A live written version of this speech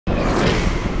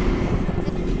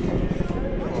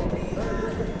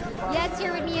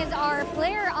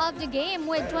player of the game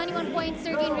with 21 points,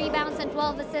 13 rebounds, and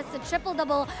 12 assists, a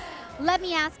triple-double. Let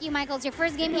me ask you, Michael, it's your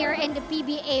first game here in the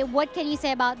PBA. What can you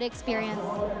say about the experience?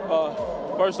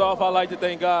 First off, I'd like to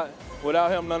thank God. Without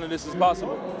him, none of this is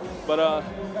possible. But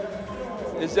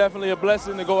it's definitely a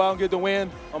blessing to go out and get the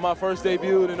win on my first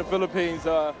debut in the Philippines.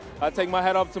 I take my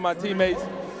hat off to my teammates.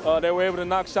 They were able to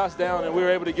knock shots down, and we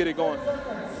were able to get it going.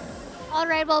 All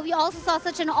right, well, we also saw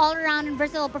such an all-around and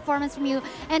versatile performance from you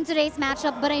in today's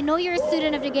matchup, but I know you're a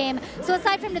student of the game. So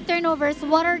aside from the turnovers,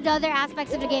 what are the other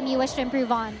aspects of the game you wish to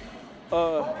improve on?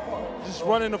 Just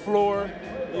running the floor,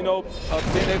 you know,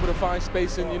 being able to find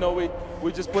spacing. You know,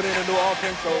 we just put in a new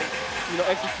offense, so, you know,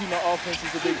 executing our offense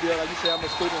is a big deal. Like you say, I'm a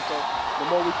student, so the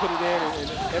more we put it in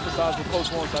and emphasize what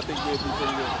Coach wants, I think we'll be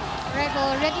pretty good. All right,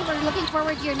 well, already we're looking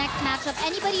forward to your next matchup.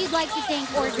 Anybody you'd like to thank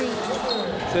or greet?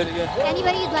 Say it again.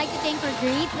 Anybody you'd like to thank or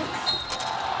greet?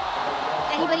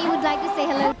 Anybody you would like to say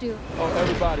hello to? Oh,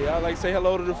 everybody. I'd like to say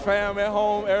hello to the fam at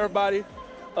home, everybody.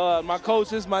 My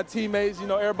coaches, my teammates, you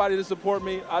know, everybody to support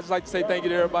me. I just like to say thank you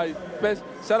to everybody.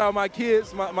 Shout out my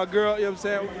kids, my girl, you know what I'm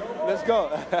saying? Let's go.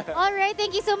 All right,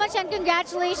 thank you so much and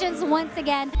congratulations once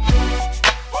again.